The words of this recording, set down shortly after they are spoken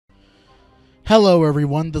Hello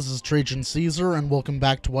everyone, this is Trajan Caesar and welcome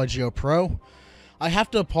back to YGOPro. I have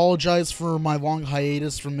to apologize for my long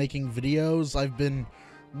hiatus from making videos. I've been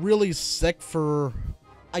really sick for,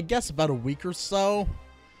 I guess, about a week or so,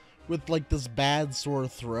 with like this bad sore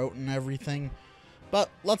throat and everything. But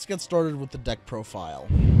let's get started with the deck profile.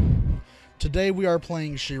 Today we are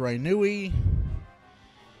playing Shiranui,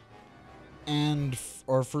 and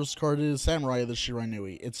our first card is Samurai of the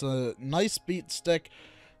Shiranui. It's a nice beat stick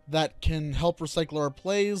that can help recycle our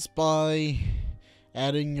plays by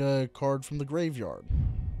adding a card from the graveyard.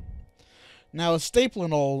 Now, a staple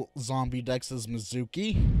in all zombie decks is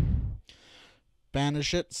Mizuki.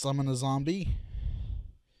 Banish it, summon a zombie.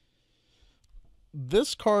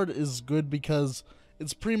 This card is good because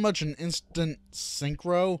it's pretty much an instant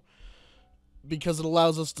synchro, because it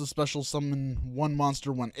allows us to special summon one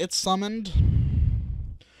monster when it's summoned.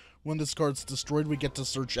 When this card's destroyed, we get to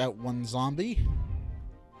search out one zombie.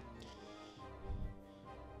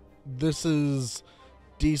 This is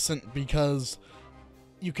decent because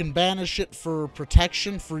you can banish it for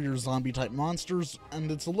protection for your zombie-type monsters,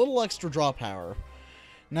 and it's a little extra draw power.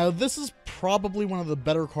 Now, this is probably one of the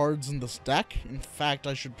better cards in this deck. In fact,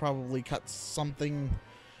 I should probably cut something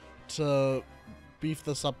to beef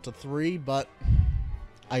this up to 3, but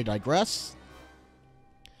I digress.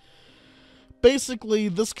 Basically,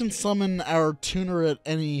 this can summon our tuner at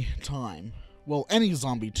any time. Well, any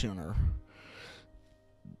zombie tuner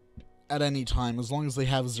at any time, as long as they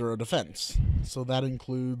have 0 defense. So that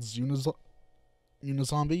includes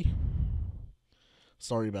Unizombie.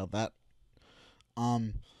 Sorry about that.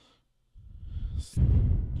 Shiranui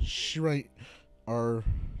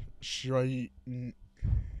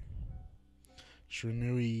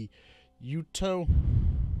Yuto,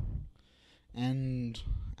 and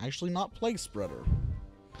actually not Plague Spreader.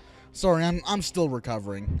 Sorry, I'm still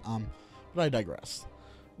recovering. But I digress.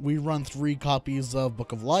 We run 3 copies of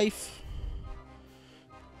Book of Life.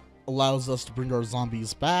 Allows us to bring our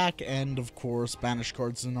zombies back, and of course banish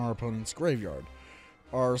cards in our opponent's graveyard.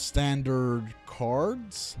 Our standard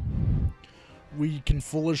cards, we can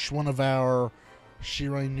foolish one of our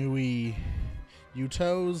Shiranui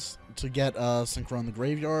Yutos to get Synchro in the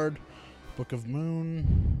graveyard. Book of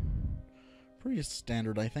Moon, pretty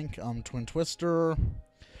standard, I think. Twin Twister,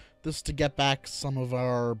 this to get back some of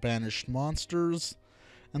our banished monsters,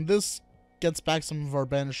 and this gets back some of our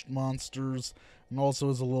banished monsters and also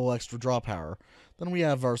is a little extra draw power. Then we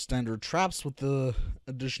have our standard traps with the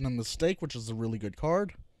addition of Mistake, which is a really good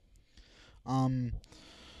card. Our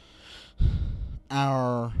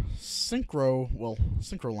synchro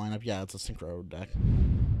lineup, yeah, it's a synchro deck,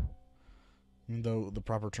 even though the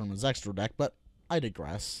proper term is extra deck, but I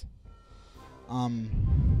digress.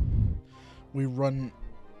 We run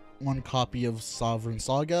 1 copy of Sovereign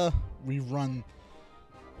Saga. We run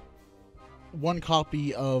 1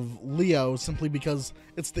 copy of Leo, simply because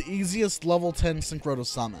it's the easiest level 10 synchro to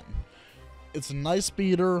summon. It's a nice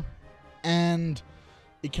beater, and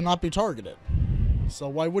it cannot be targeted. So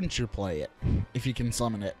why wouldn't you play it if you can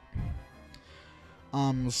summon it?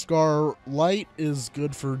 Scar Light is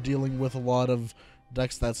good for dealing with a lot of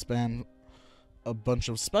decks that span a bunch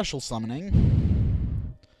of special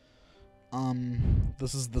summoning.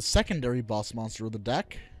 This is the secondary boss monster of the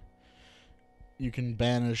deck. You can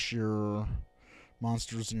banish your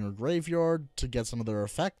monsters in your graveyard to get some of their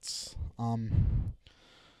effects.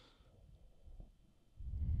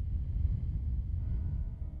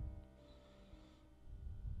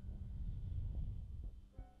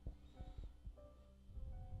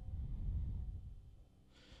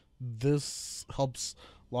 This helps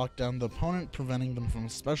lock down the opponent, preventing them from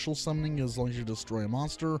special summoning as long as you destroy a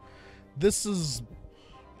monster. This is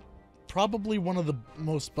probably one of the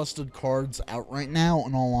most busted cards out right now,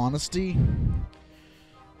 in all honesty.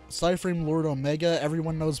 Cyframe Lord Omega,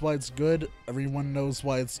 everyone knows why it's good. Everyone knows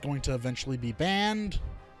why it's going to eventually be banned.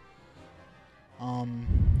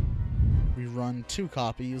 We run 2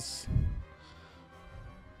 copies.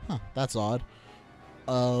 That's odd.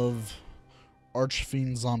 Of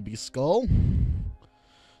Archfiend Zombie Skull,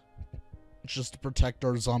 just to protect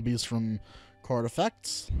our zombies from card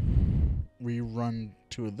effects. We run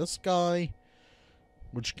 2 of this guy,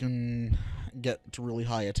 which can get to really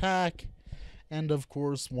high attack, and of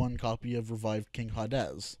course 1 copy of Revived King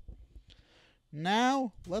Hades.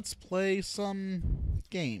 Now let's play some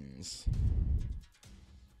games.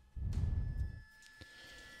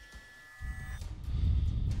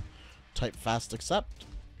 Type fast accept.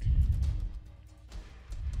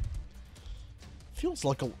 Feels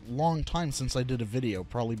like a long time since I did a video,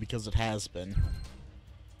 probably because it has been.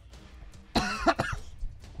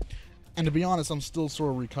 And to be honest, I'm still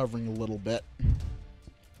sort of recovering a little bit.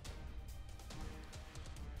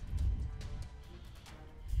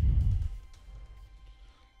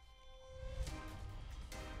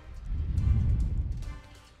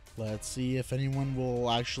 Let's see if anyone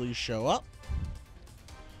will actually show up.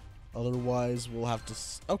 Otherwise, we'll have to...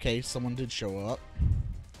 Okay, someone did show up.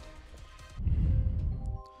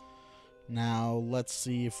 Now, let's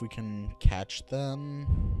see if we can catch them.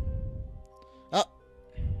 Oh!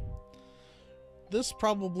 This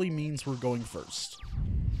probably means we're going first.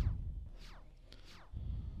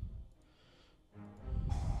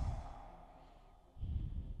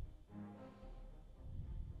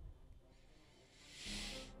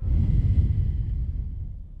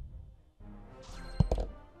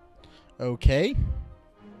 Okay.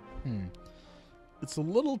 It's a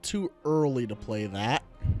little too early to play that.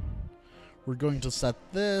 We're going to set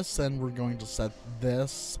this, and we're going to set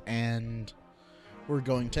this, and we're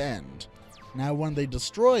going to end. Now, when they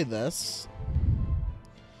destroy this,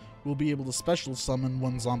 we'll be able to special summon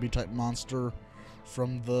one zombie-type monster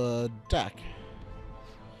from the deck.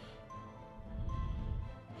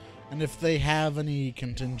 And if they have any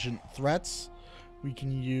contingent threats, we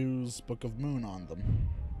can use Book of Moon on them.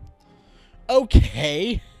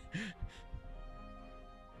 Okay.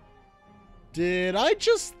 Did I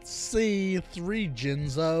just see 3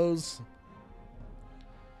 Jinzos?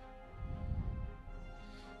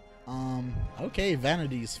 Okay,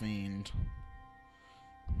 Vanity's Fiend.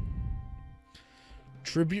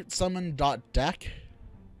 Tribute summon .deck.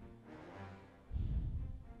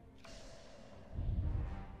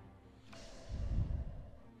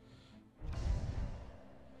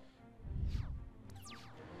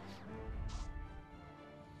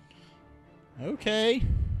 Okay.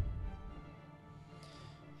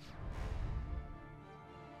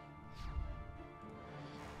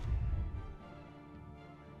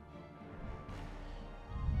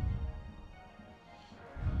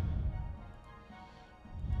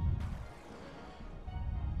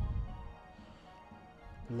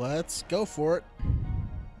 Let's go for it.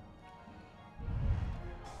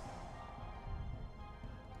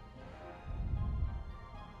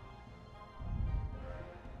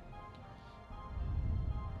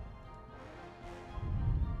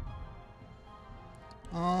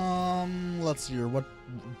 Let's see here. What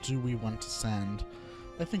do we want to send?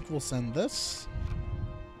 I think we'll send this.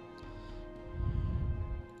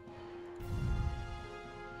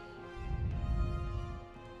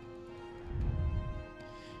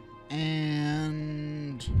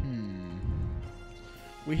 And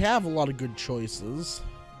we have a lot of good choices.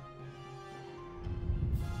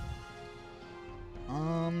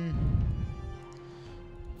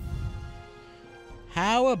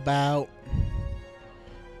 How about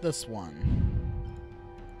this one?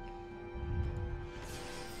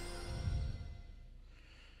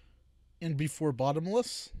 And before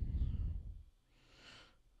bottomless.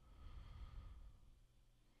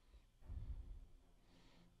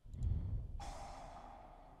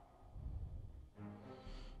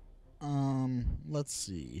 Let's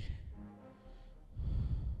see.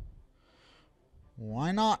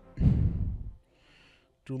 Why not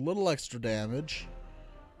do a little extra damage?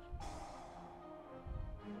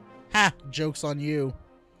 Ha! Joke's on you.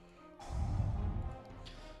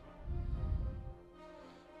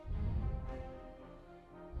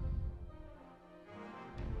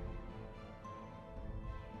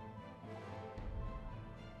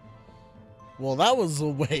 Well, that was a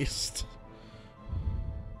waste.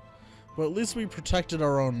 But at least we protected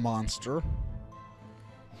our own monster.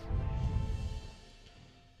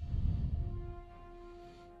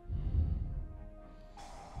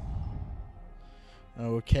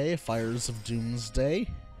 Okay, Fires of Doomsday.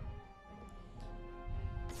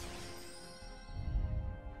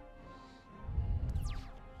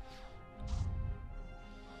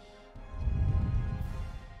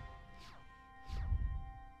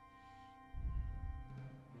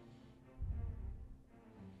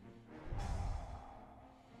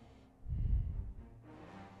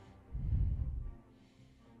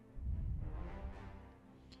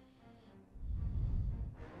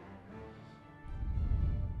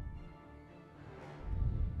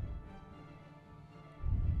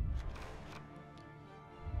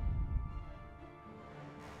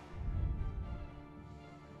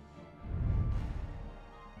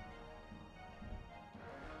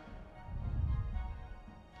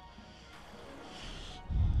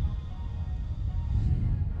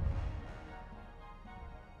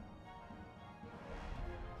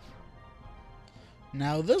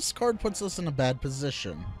 Now this card puts us in a bad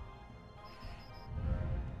position.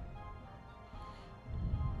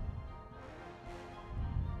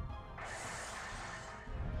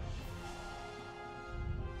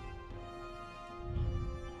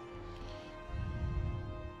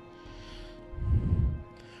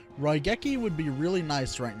 Raigeki would be really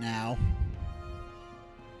nice right now.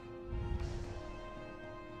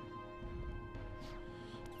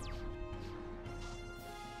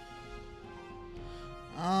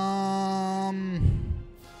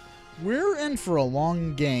 in for a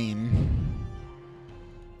long game.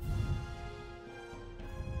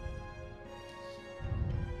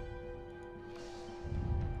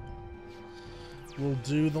 We'll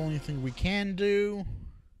do the only thing we can do.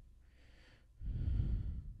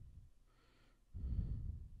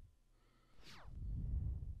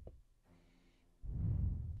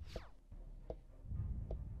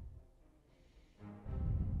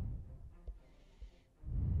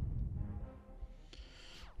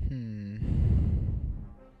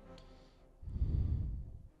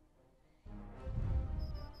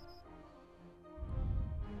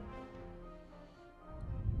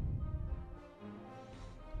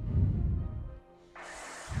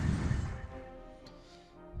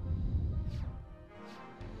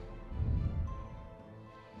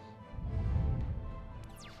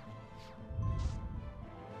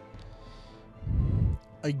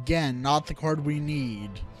 Again, not the card we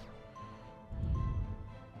need.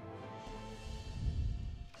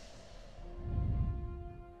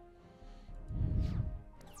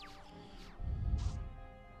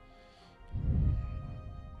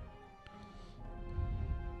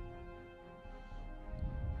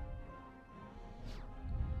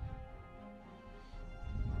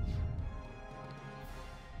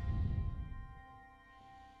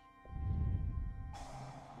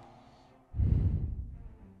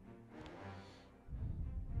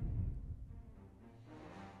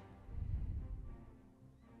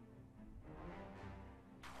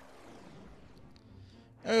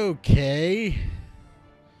 Okay.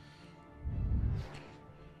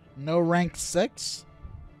 No rank 6?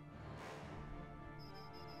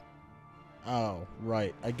 Oh,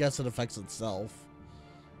 right. I guess it affects itself.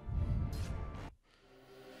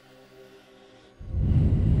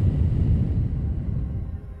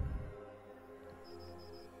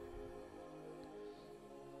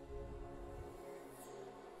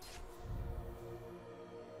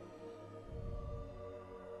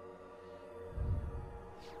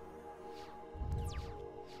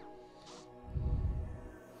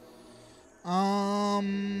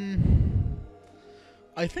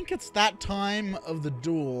 I think it's that time of the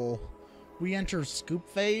duel. We enter scoop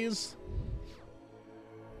phase.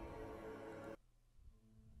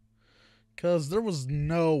 Because there was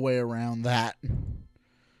no way around that.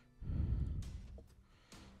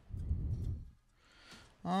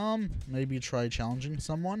 Maybe try challenging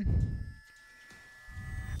someone.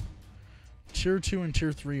 Tier 2 and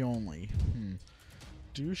Tier 3 only.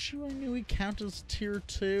 Do Shiranui count as Tier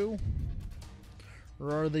 2?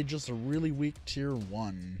 Or are they just a really weak Tier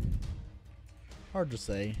 1? Hard to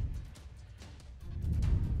say.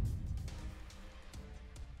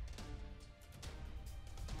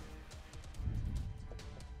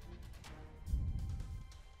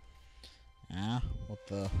 Ah, what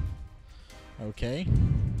the... Okay.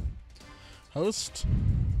 Host.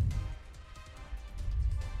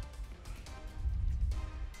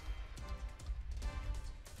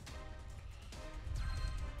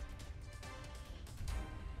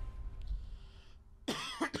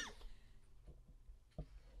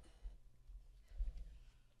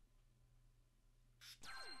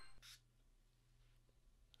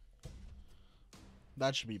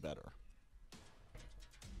 That should be better.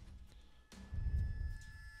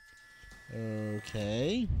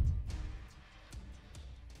 Okay.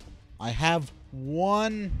 I have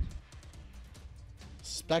one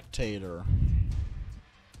spectator.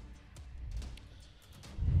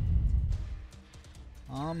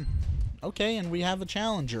 Okay, and we have a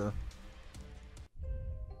challenger.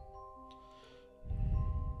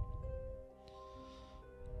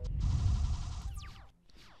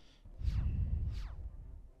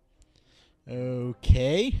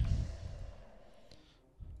 Okay.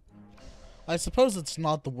 I suppose it's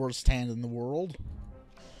not the worst hand in the world.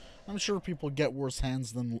 I'm sure people get worse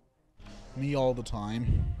hands than me all the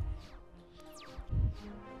time.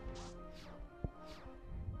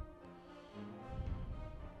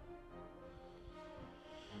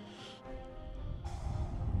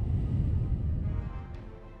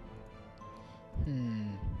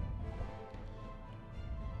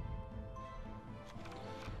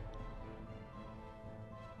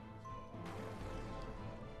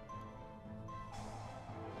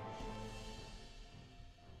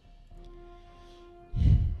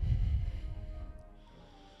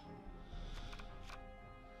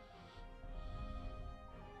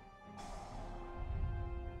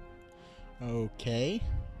 Okay.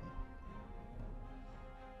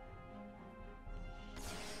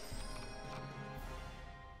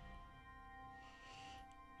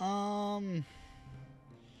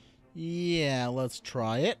 Yeah, let's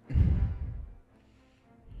try it.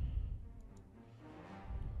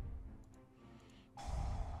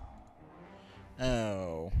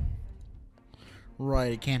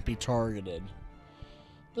 right, it can't be targeted.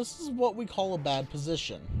 This is what we call a bad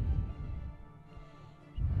position.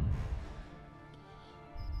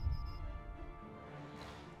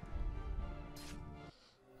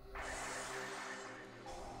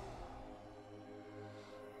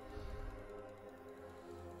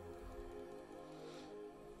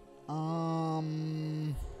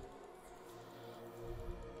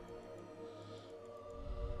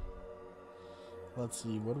 Let's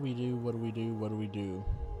see, what do we do, what do we do, what do we do?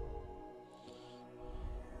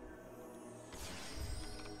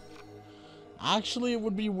 Actually, it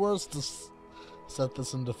would be worse to set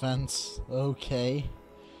this in defense. Okay.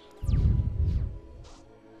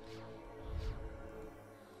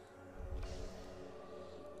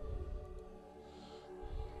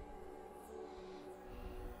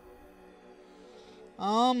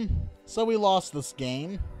 So we lost this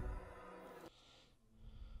game.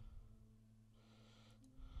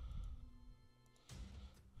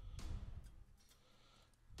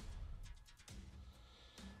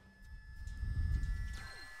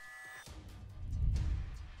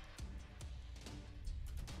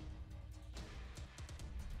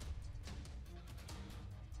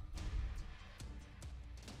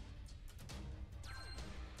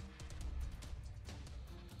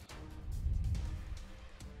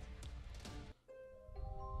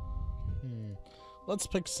 Let's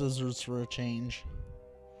pick scissors for a change.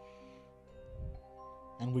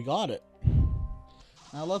 And we got it.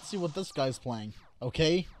 Now let's see what this guy's playing.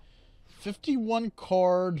 Okay. 51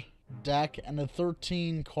 card deck and a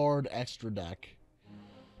 13 card extra deck.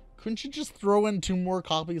 Couldn't you just throw in 2 more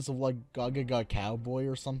copies of like Gaga Cowboy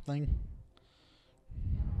or something?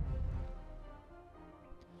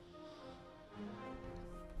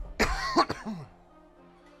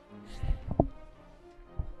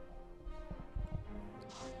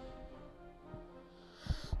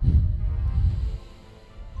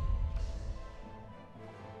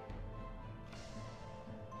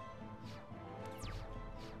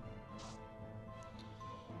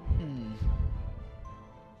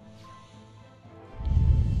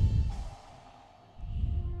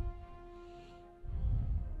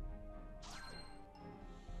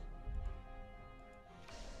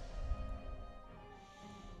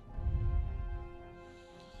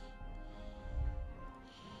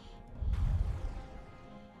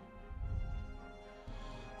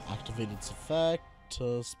 Activate its effect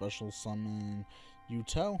to special summon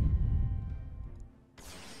Yuto.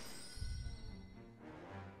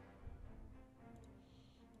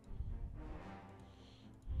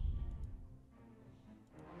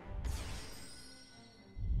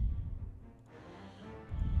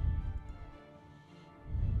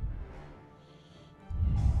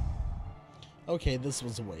 Okay, this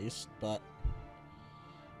was a waste, but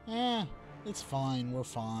it's fine, we're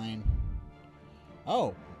fine.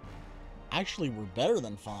 Oh, actually we're better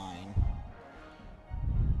than fine.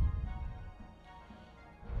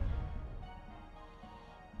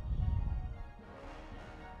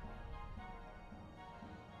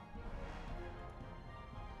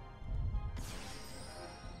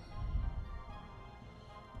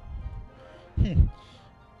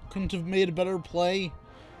 Couldn't have made a better play,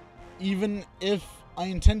 even if I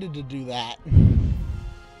intended to do that.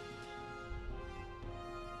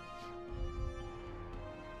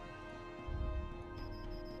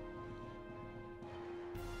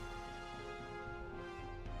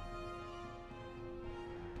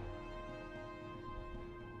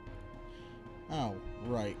 Oh,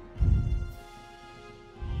 right.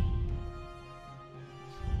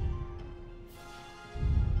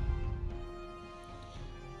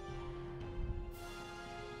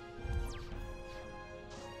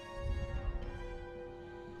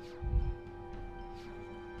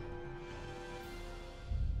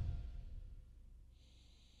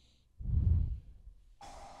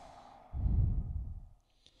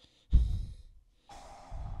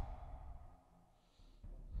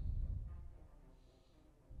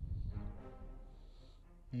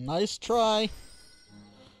 Nice try.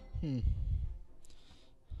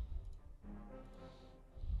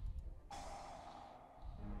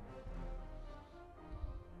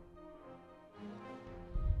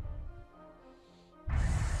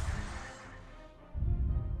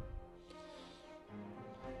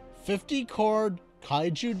 50 card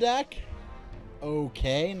kaiju deck?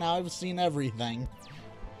 Okay, now I've seen everything.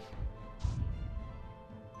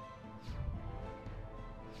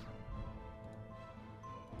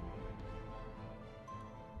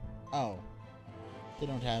 Oh. They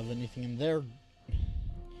don't have anything in their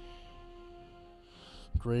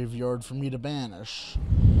graveyard for me to banish.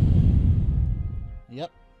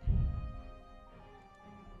 Yep.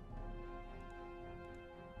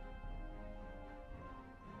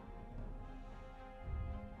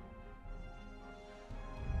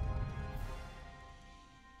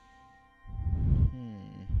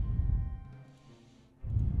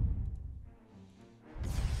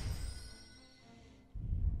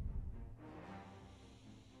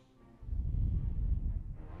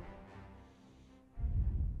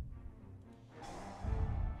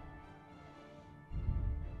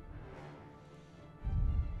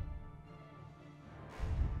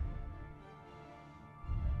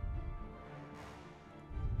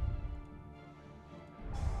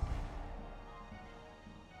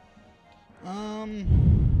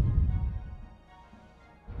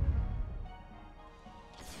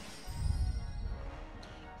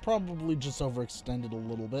 Probably just overextended a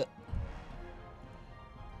little bit.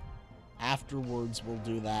 Afterwards, we'll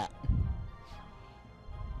do that.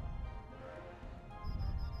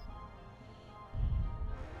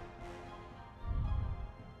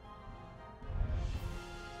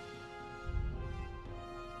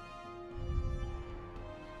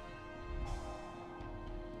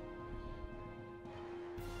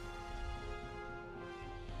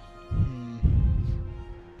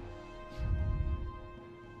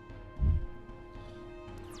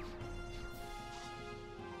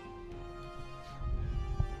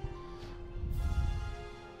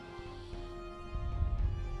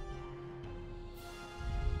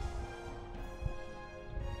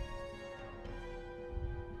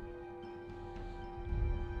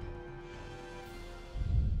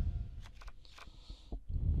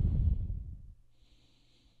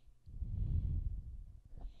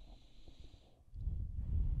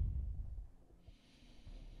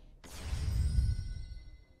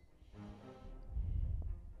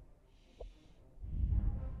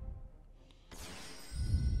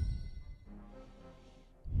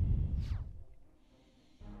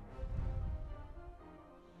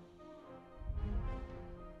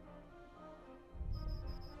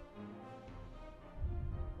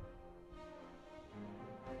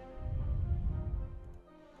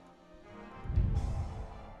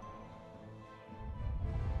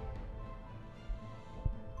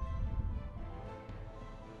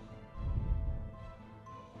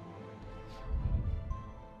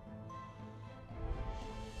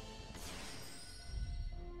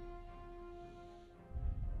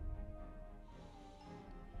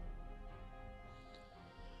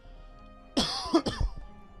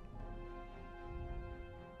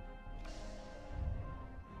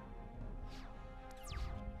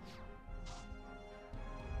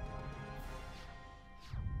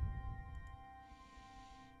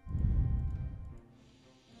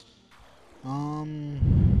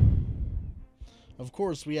 Of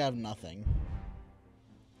course, we have nothing.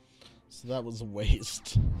 So that was a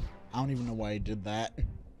waste. I don't even know why I did that.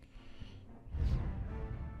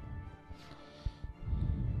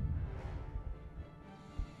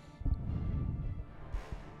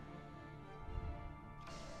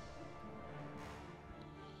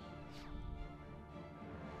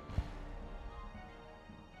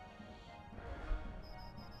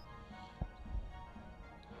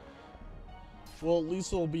 Well, at least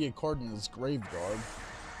there'll be a card in his graveyard.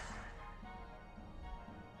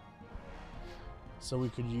 So we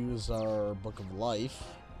could use our Book of Life.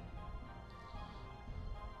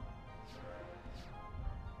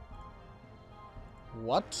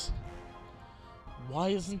 What? Why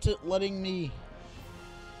isn't it letting me?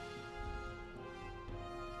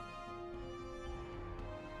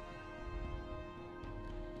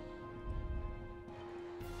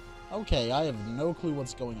 Okay, I have no clue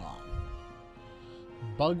what's going on.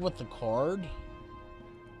 Bug with the card?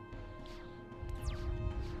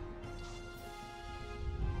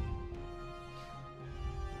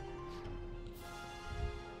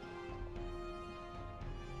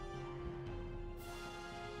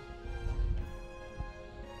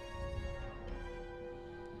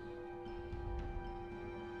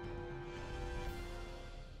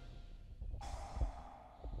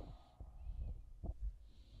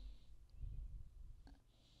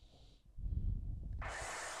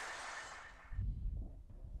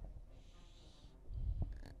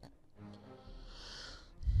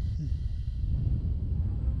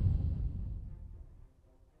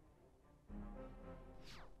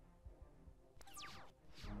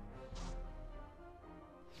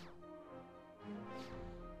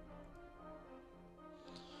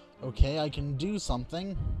 Okay, I can do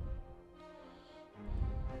something.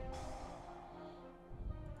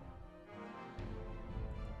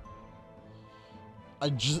 I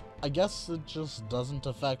guess it just doesn't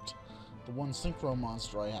affect the one synchro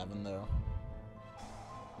monster I have in there.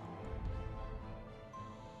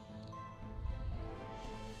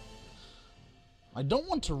 I don't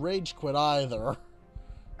want to rage quit either.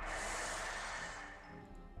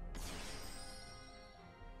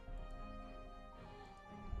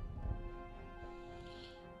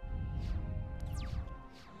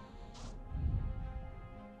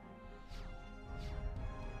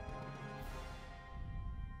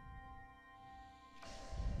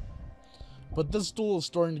 But this duel is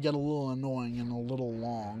starting to get a little annoying and a little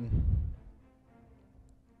long.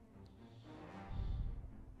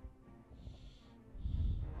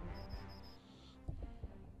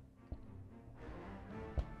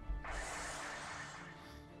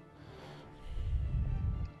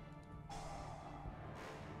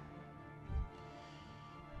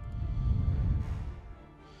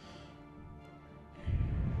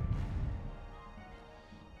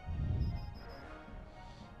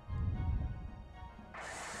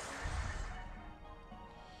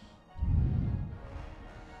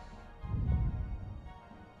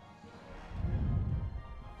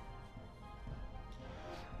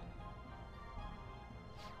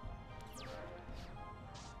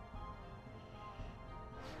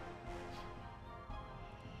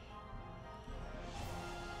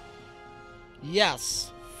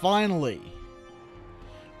 Yes, finally.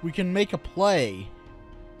 We can make a play.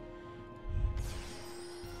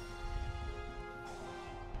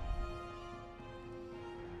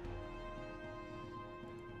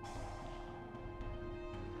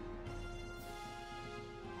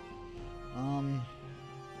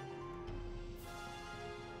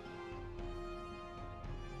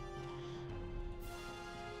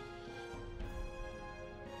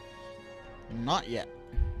 Not yet.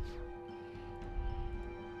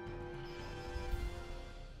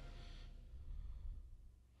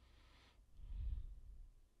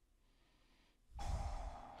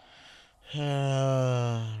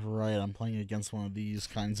 Right, I'm playing against one of these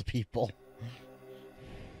kinds of people.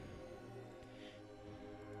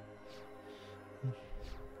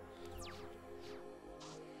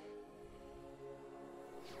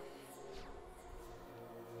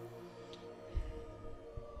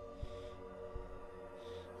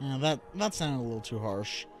 That sounded a little too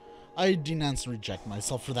harsh. I denounce and reject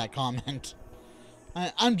myself for that comment.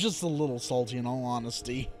 I'm just a little salty in all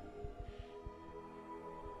honesty.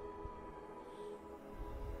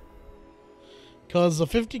 Because a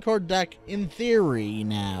 50-card deck, in theory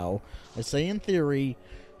now, I say in theory,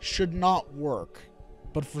 should not work.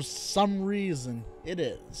 But for some reason, it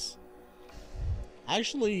is.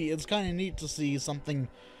 Actually, it's kind of neat to see something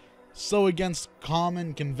so against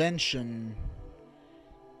common convention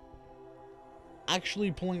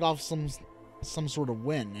actually pulling off some sort of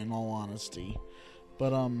win, in all honesty.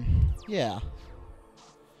 But, yeah.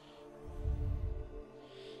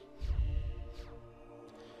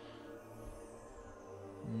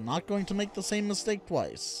 I'm not going to make the same mistake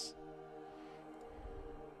twice.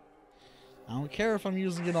 I don't care if I'm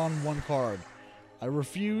using it on one card. I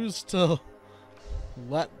refuse to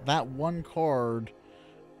let that one card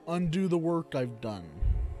undo the work I've done.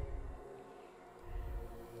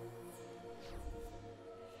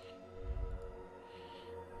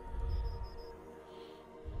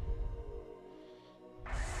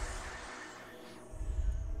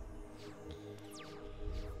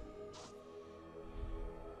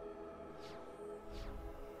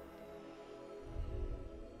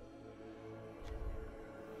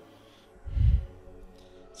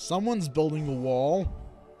 Someone's building a wall.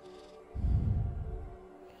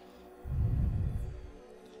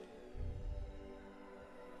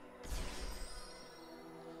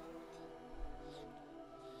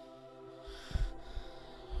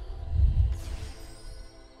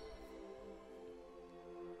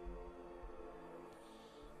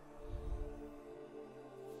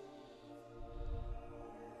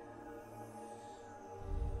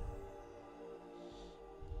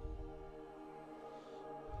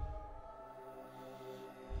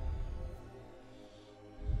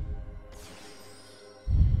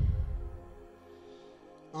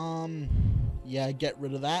 Yeah, get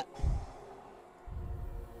rid of that.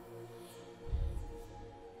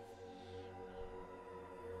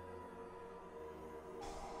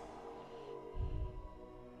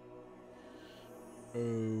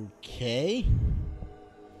 Okay.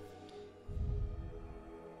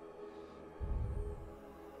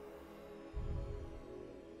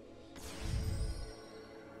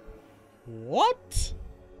 What?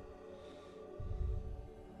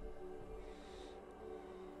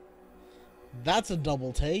 That's a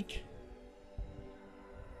double take.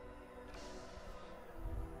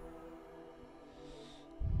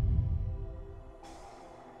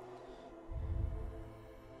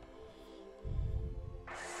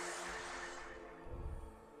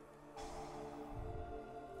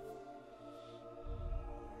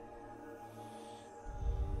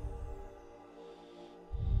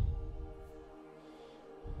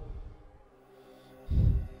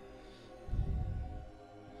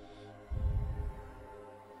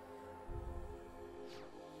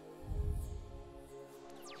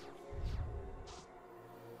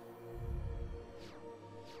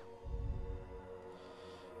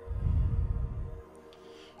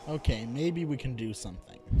 Okay, maybe we can do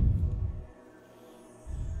something.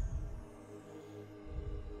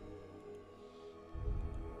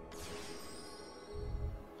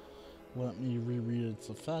 Let me reread its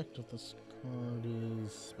effect. If this card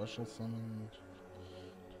is special summoned.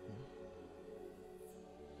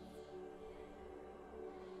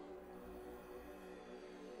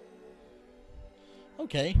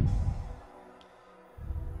 Okay.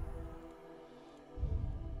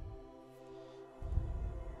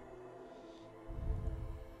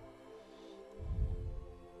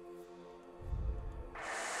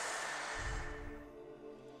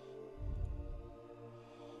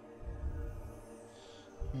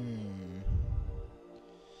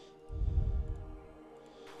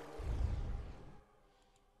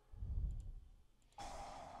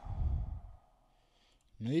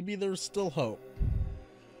 Maybe there's still hope.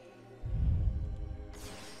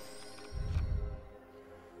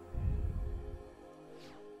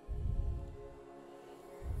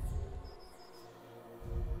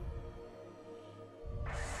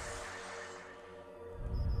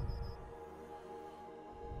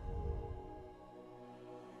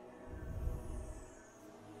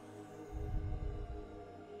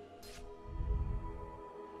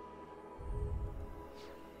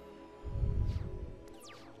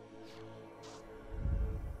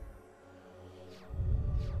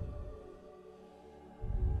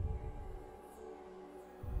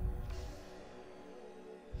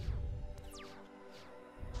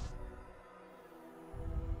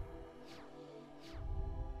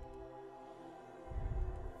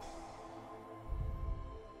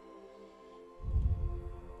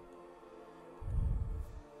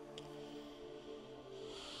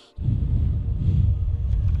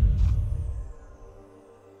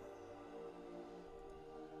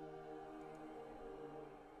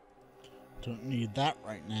 Don't need that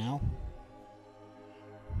right now.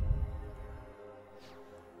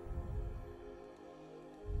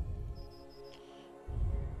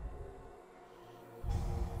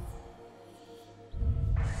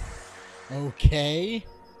 Okay.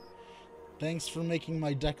 Thanks for making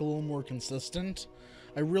my deck a little more consistent.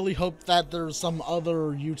 I really hope that there's some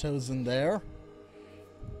other Yutos in there.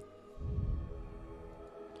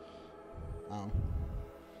 Oh.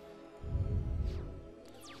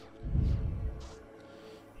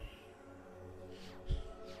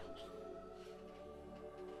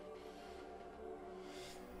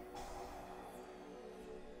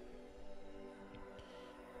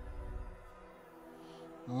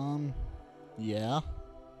 Yeah.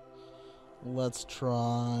 Let's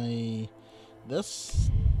try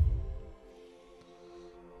this.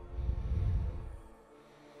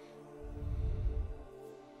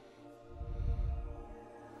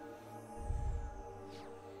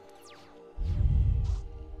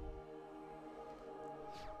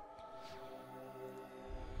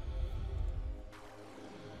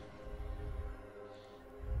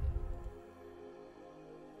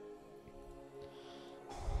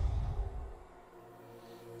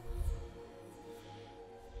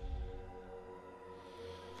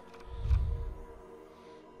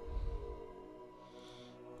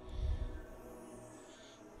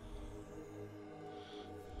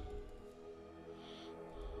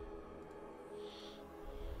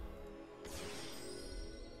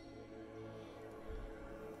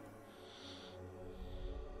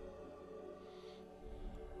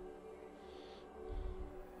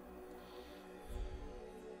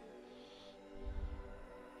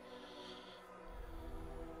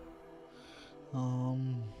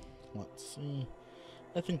 Let's see.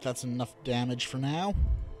 I think that's enough damage for now.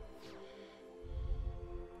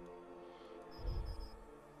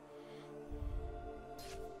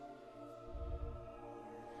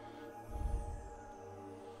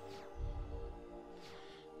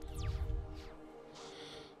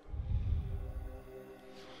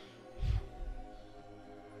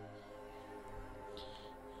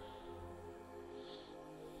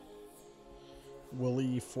 Will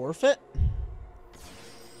he forfeit?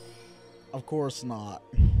 Of course not.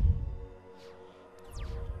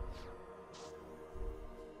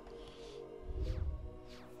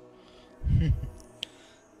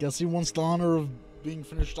 Guess he wants the honor of being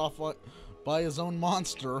finished off by his own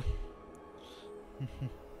monster.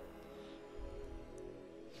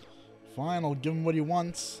 Fine, I'll give him what he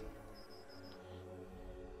wants.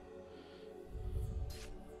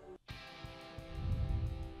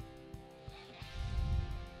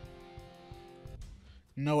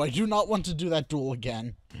 No, I do not want to do that duel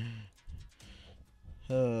again.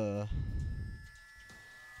 Let's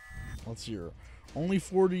hear. Only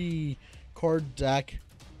 40 card deck,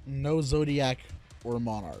 no Zodiac or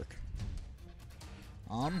Monarch.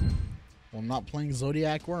 Well, I'm not playing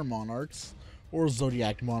Zodiac or Monarchs. Or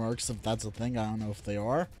Zodiac Monarchs, if that's a thing. I don't know if they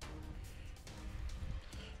are.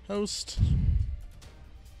 Host.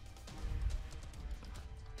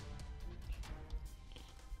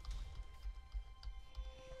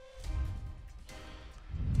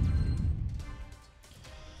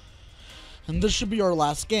 And this should be our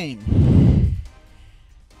last game.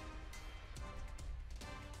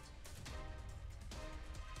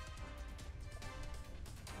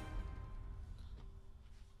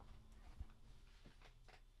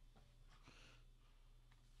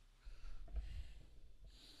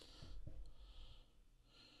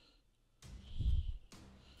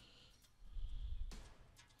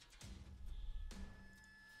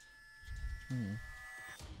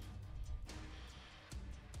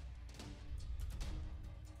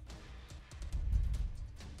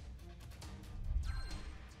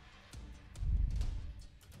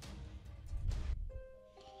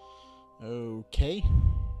 Okay.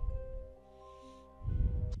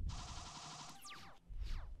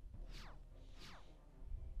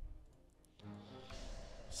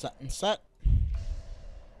 Set and set.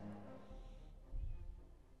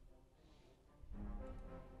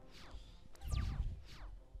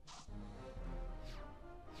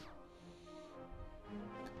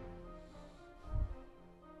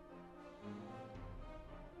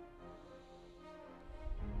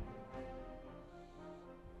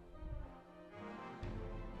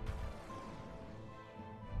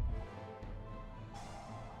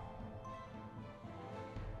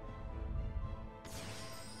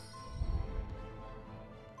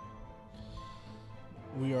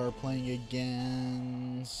 We are playing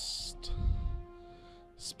against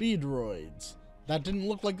Speedroids. That didn't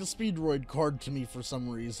look like a Speedroid card to me for some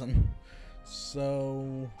reason.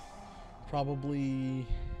 So, probably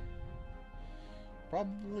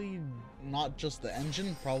not just the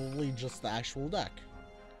engine, probably just the actual deck.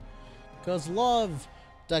 Because love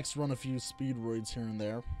decks run a few Speedroids here and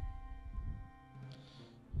there.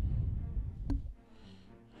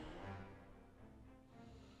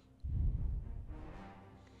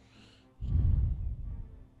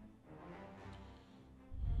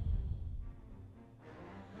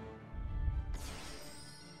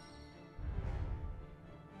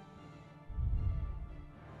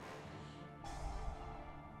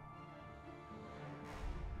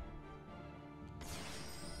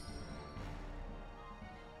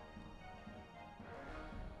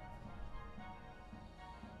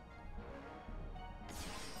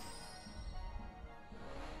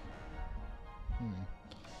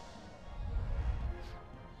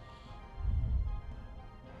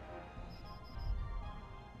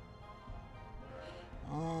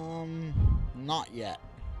 Not yet.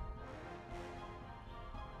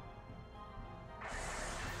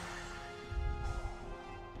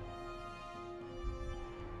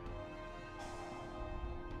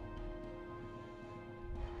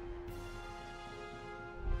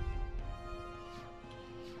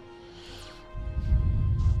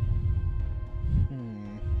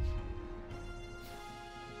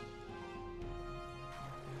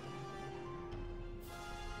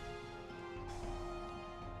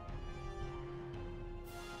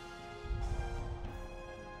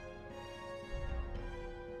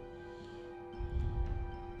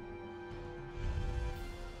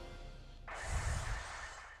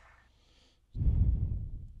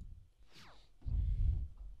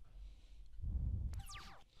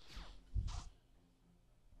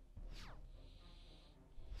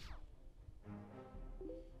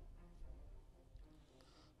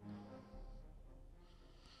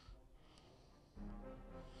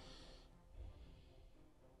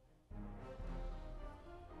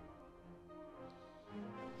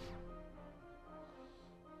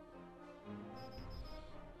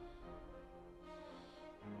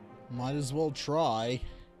 Might as well try.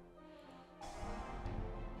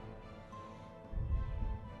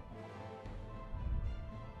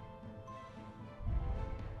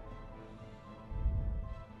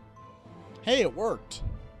 Hey, it worked.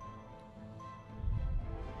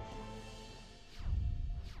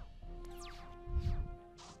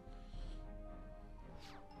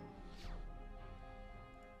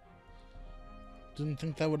 Didn't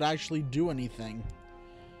think that would actually do anything.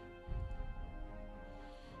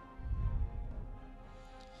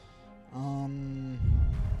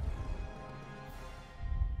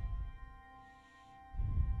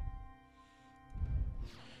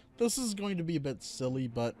 This is going to be a bit silly,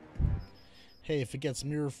 but hey, if it gets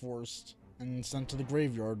mirror forced and sent to the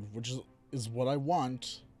graveyard, which is what I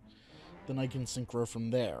want, then I can synchro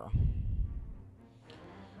from there.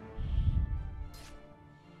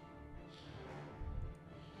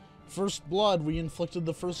 First blood, we inflicted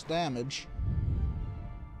the first damage.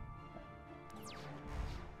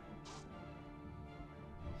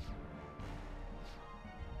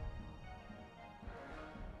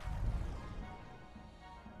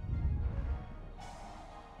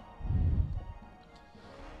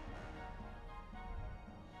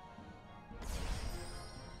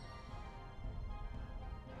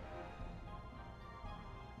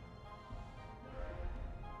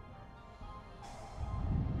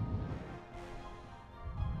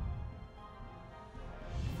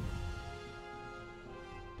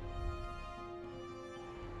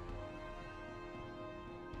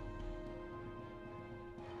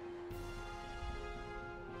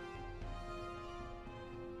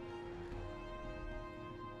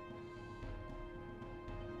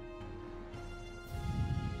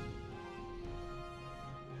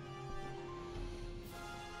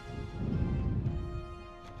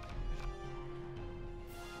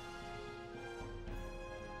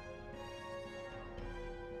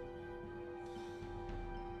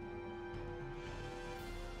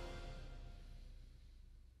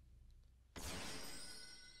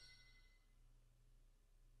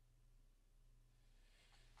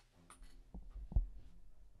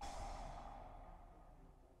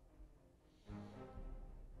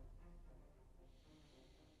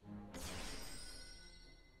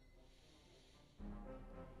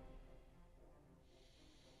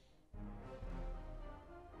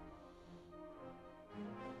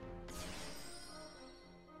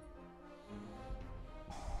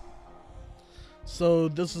 So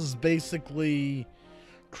this is basically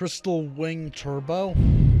Crystal Wing Turbo.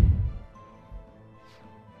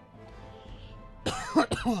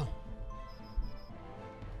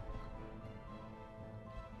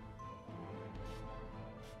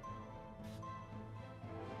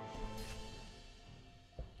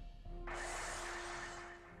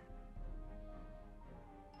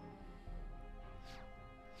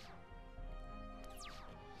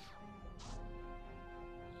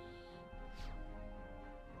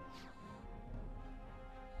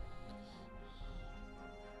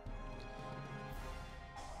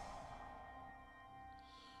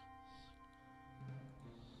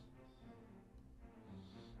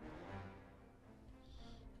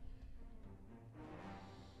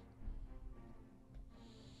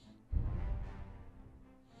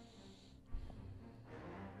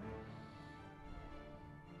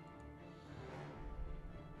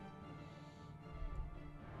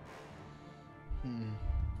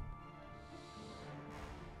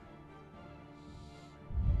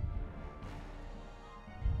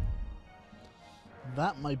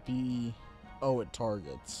 That might be... Oh, it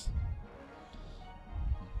targets.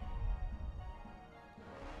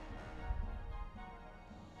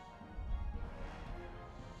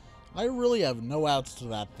 I really have no outs to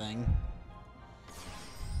that thing.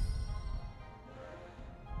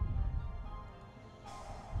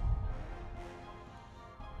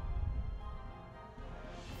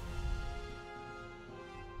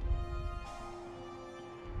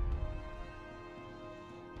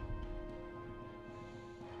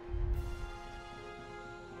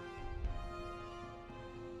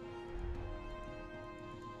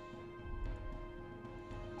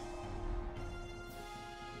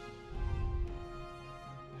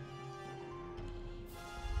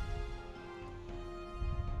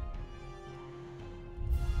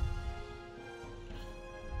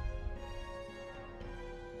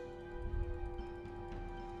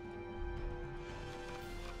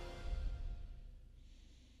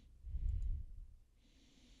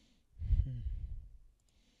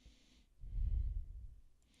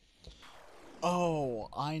 Oh,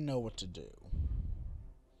 I know what to do.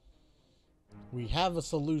 We have a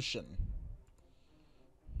solution.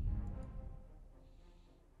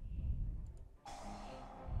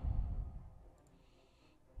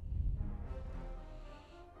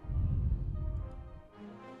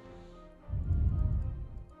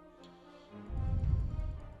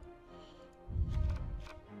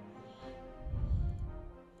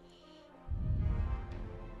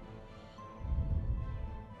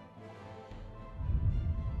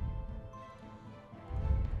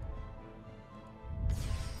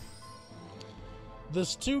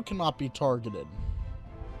 This too cannot be targeted.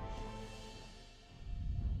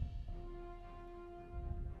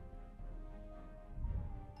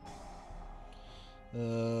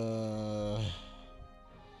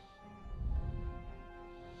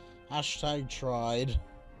 Hashtag tried.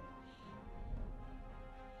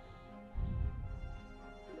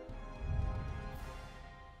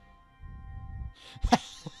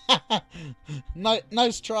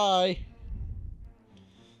 Nice try.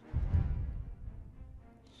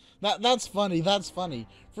 That's funny. That's funny.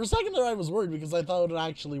 For a second there, I was worried because I thought it would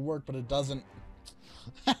actually work, but it doesn't.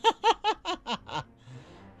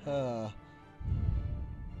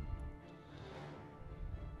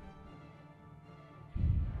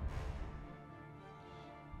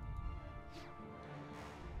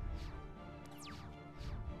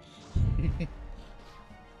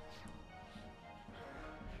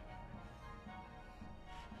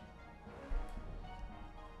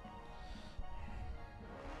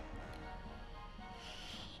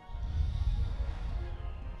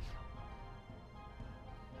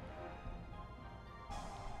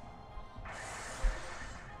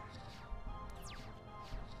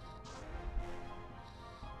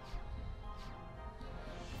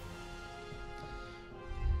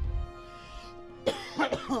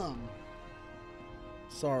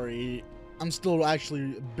 Sorry, I'm still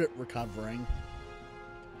actually a bit recovering.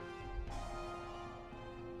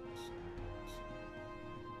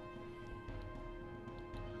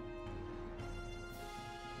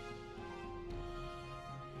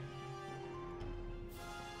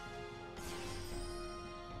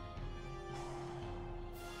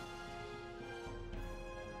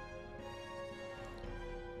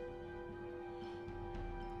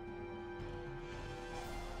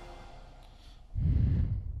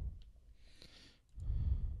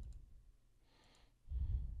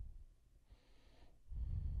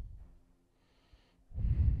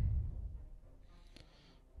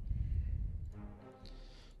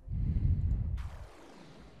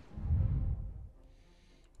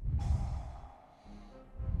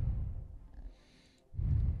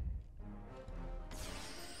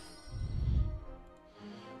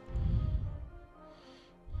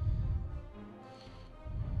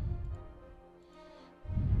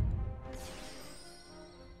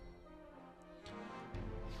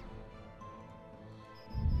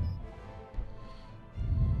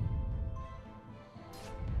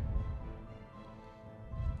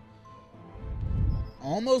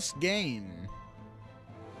 almost game.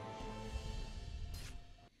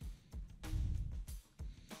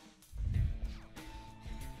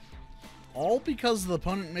 All because the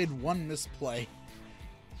opponent made one misplay.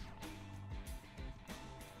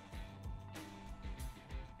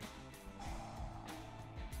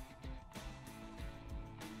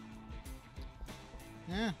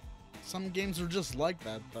 Yeah, some games are just like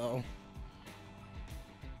that, though.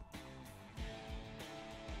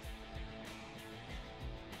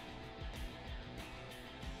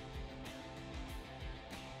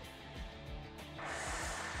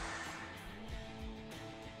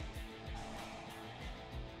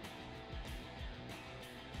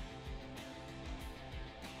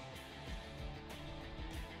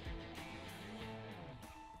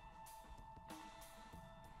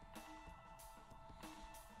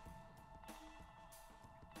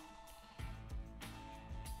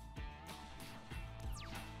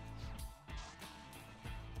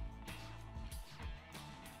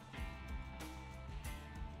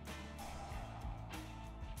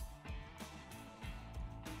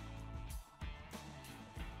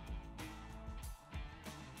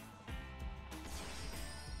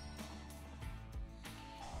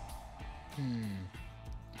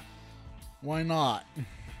 Why not?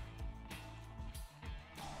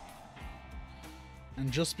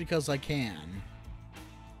 And just because I can.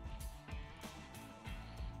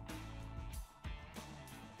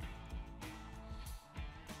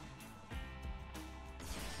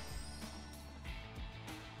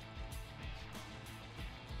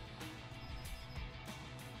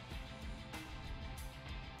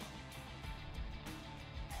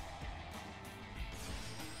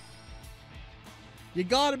 You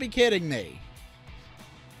gotta be kidding me.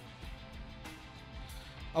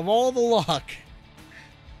 Of all the luck.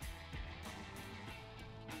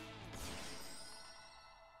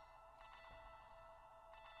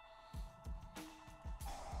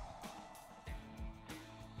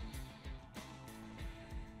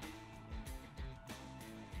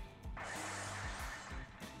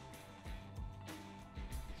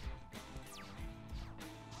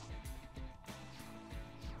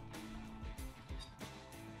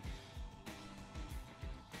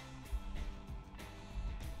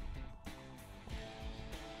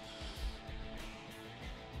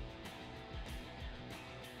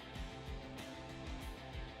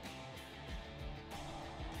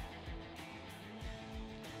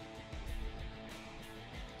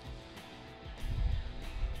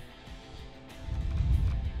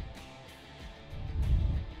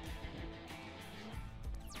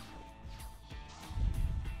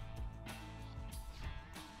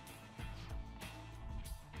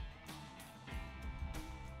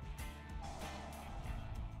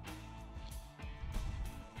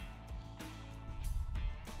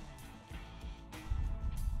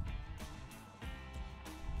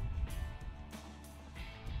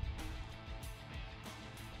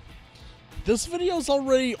 This video is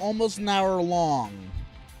already almost an hour long.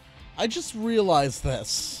 I just realized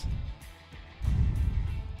this.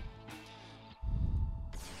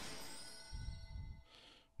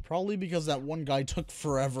 Probably because that one guy took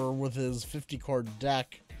forever with his 50-card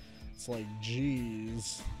deck. It's like,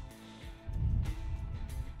 jeez.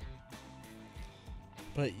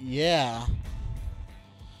 But yeah.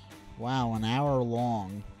 Wow, an hour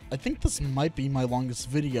long. I think this might be my longest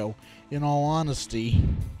video, in all honesty.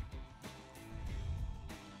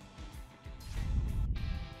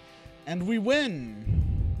 And we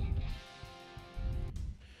win!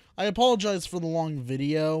 I apologize for the long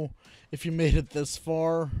video. If you made it this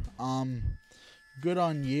far, good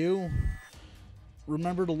on you.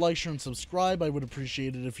 Remember to like, share, and subscribe. I would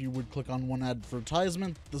appreciate it if you would click on one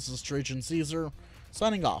advertisement. This is Trajan Caesar,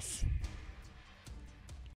 signing off.